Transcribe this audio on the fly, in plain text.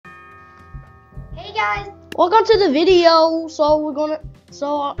Hey guys, welcome to the video. So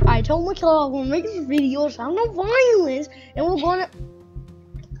I told Michaela I'm gonna make this video sound no violence, and we're gonna.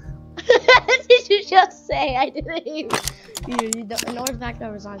 What did you just say? I didn't hear you. Don't know the fact that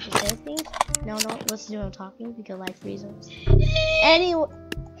I was on to say things. No, listen to what I'm talking because life reasons. Anyways,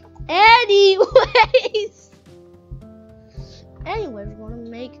 we're gonna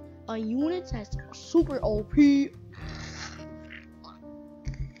make a unit that's super OP.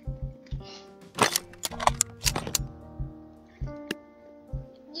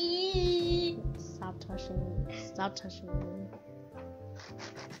 Stop touching me.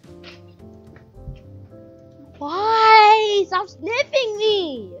 Why? Stop sniffing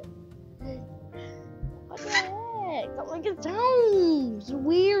me! What the heck? Don't make it sound. It's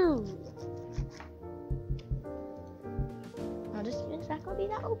weird. No, it's not gonna be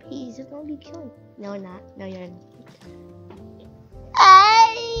that OP. It's just gonna be killing. No, not. No, you're not.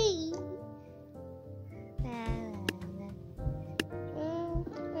 Hey!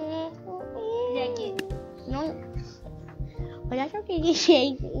 No. But that's okay. You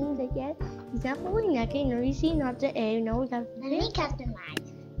say that he's not fully naked. No, you see not the A. No, we got. let me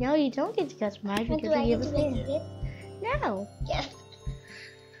customize. No, you don't get to customize because you give us things. No. Yes.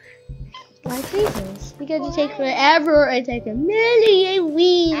 Life reasons. Because you take forever and take a million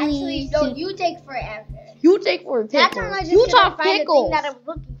weeks. Actually, no, you take forever. You take for pickles. That time I just you couldn't talk find pickles. the thing that I was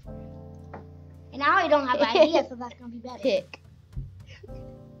looking for. And now I don't have an idea, so that's gonna be better. Pick.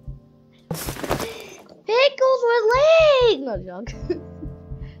 Pickles with legs. No joke.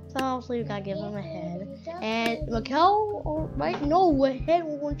 So obviously we gotta give him a head. And Mikkel, right? No, what head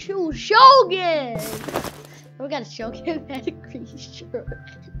we're gonna choose? Shogun. We got a Shogun pedigree shirt.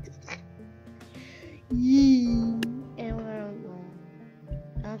 And we're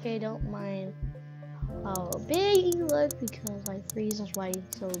gonna, okay, don't mind how big he looks because like reasons why he's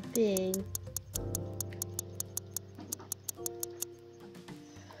so big.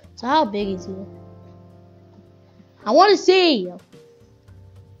 So how big is he? I want to see.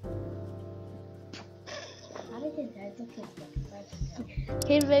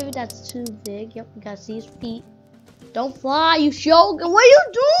 Okay, baby, that's too big. Yep, we gotta see his feet. Don't fly, you Shogun. What are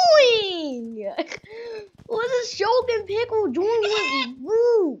you doing? What is Shogun Pickle doing with his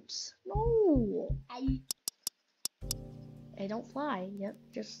roots? No. Hey, don't fly. Yep,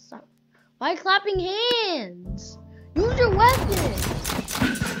 just stop. Why are you clapping hands? Use your weapon.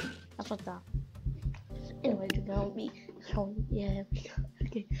 That's what that. Anyway, it's gonna be. Oh, yeah.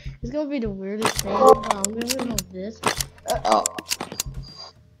 Okay. It's gonna be the weirdest thing. I'm gonna know this. Oh.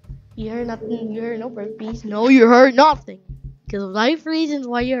 You heard nothing. You heard no burpees. No, you heard nothing. Because of life reasons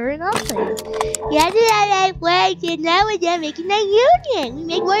why you heard nothing. Yeah, that life works. And now we're making a unit. We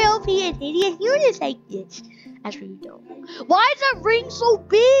make more OP and hideous units like this. Actually, you don't. Why is that ring so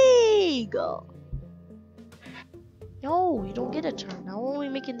big? No, you don't get a turn. I'm only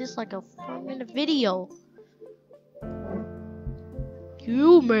making this like a 4-minute video.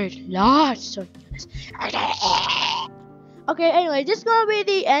 You made lots of this. Okay, anyway, this is gonna be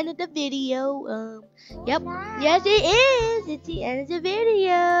the end of the video. Yep. Yes, it is. It's the end of the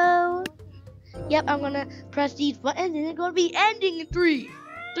video. Yep, I'm gonna press these buttons and it's gonna be ending in 3,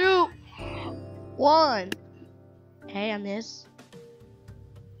 2, 1. Hey, I miss.